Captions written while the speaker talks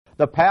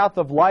The path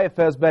of life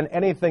has been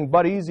anything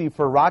but easy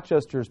for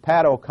Rochester's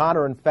Pat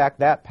O'Connor. In fact,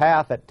 that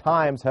path at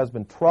times has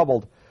been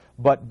troubled.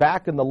 But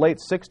back in the late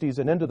 60s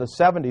and into the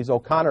 70s,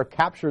 O'Connor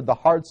captured the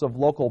hearts of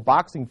local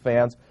boxing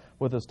fans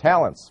with his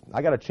talents.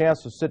 I got a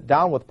chance to sit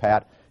down with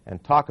Pat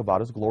and talk about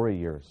his glory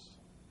years.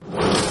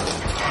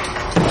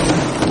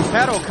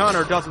 Pat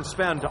O'Connor doesn't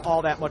spend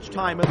all that much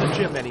time in the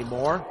gym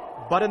anymore.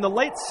 But in the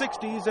late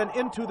 60s and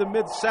into the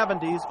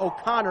mid-70s,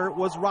 O'Connor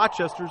was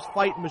Rochester's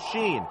fight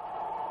machine.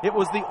 It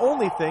was the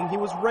only thing he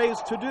was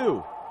raised to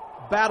do,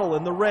 battle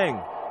in the ring.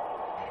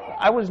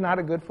 I was not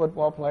a good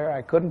football player.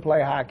 I couldn't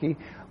play hockey.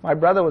 My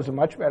brother was a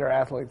much better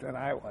athlete than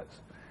I was.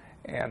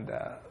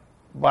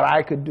 But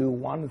I could do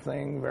one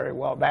thing very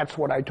well. That's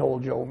what I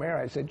told Joe Mayer.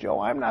 I said,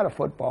 Joe, I'm not a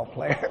football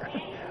player.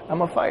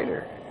 I'm a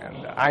fighter,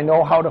 and I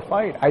know how to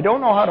fight. I don't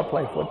know how to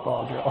play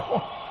football,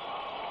 Joe.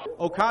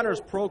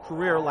 O'Connor's pro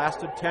career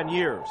lasted 10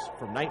 years,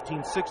 from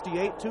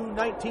 1968 to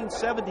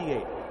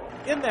 1978.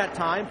 In that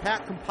time,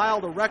 Pat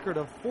compiled a record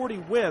of 40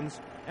 wins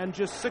and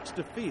just 6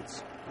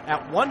 defeats.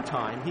 At one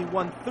time, he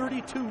won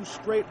 32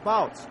 straight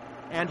bouts,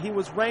 and he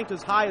was ranked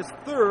as high as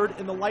 3rd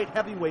in the light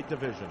heavyweight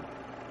division.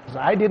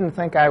 I didn't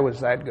think I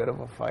was that good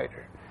of a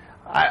fighter.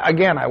 I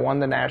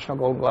won the National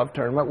Gold Glove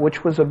Tournament,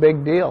 which was a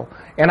big deal,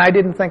 and I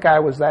didn't think I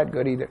was that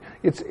good either.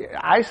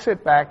 I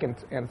sit back and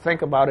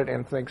think about it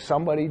and think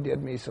somebody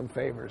did me some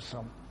favors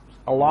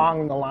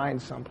along the line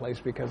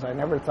someplace, because I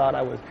never thought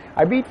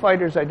I beat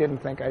fighters I didn't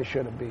think I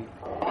should have beat.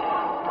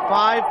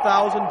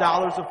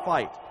 $5,000 a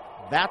fight.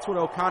 That's what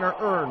O'Connor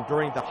earned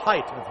during the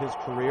height of his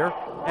career.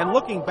 And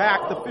looking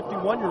back, the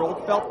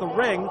 51-year-old felt the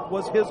ring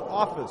was his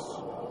office.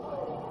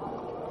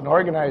 An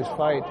organized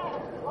fight,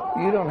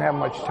 you don't have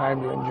much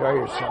time to enjoy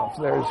yourself.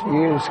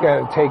 You just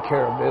got to take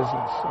care of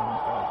business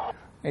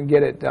and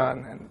get it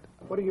done. And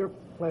what are your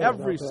plans?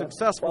 Every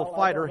successful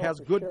fighter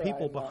has good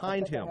people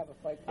behind him.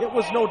 It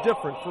was no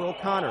different for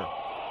O'Connor.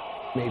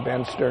 Me,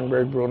 Ben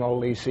Sternberg, Bruno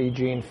Lisi,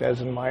 Gene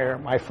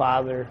Fesenmeyer, my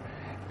father,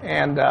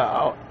 and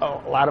a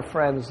lot of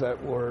friends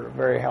that were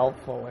very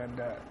helpful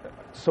and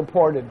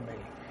supported me.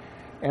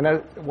 And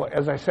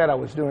as I said, I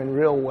was doing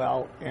real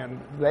well,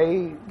 and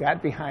they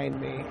got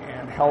behind me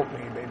and helped me.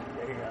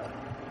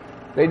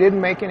 They didn't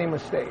make any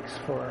mistakes.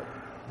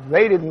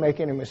 They didn't make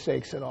any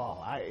mistakes at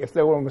all. If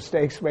there were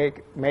mistakes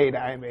made,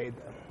 I made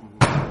them.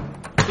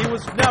 He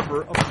was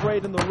never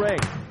afraid in the ring,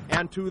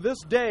 and to this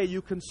day,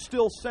 you can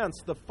still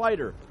sense the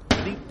fighter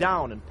deep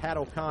down in Pat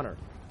O'Connor.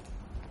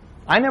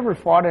 I never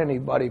fought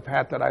anybody,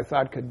 Pat, that I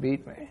thought could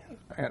beat me.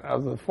 And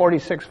of the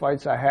 46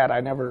 fights I had,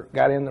 I never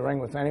got in the ring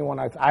with anyone.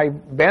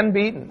 I've been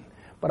beaten,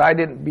 but I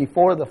didn't.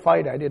 Before the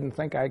fight, I didn't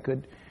think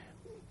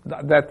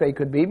that they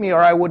could beat me,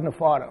 or I wouldn't have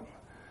fought them.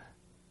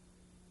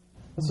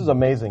 This is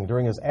amazing.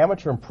 During his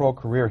amateur and pro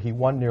career, he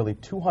won nearly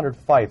 200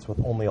 fights with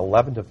only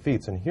 11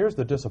 defeats. And here's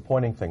the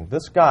disappointing thing.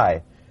 This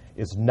guy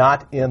is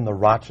not in the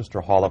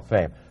Rochester Hall of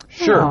Fame.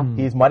 Sure,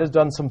 he might have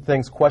done some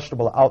things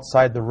questionable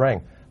outside the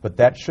ring, but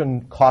that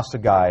shouldn't cost a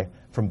guy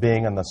from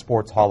being in the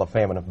Sports Hall of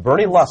Fame. And if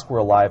Bernie Lusk were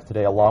alive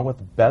today, along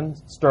with Ben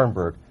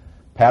Sternberg,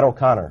 Pat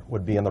O'Connor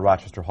would be in the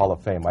Rochester Hall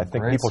of Fame. I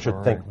think people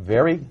should think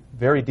very,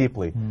 very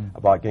deeply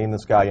about getting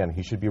this guy in.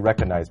 He should be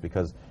recognized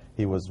because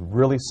he was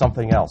really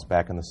something else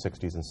back in the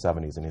 60s and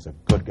 70s, and he's a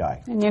good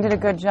guy. And you did a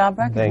good job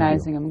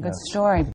recognizing him. Good story.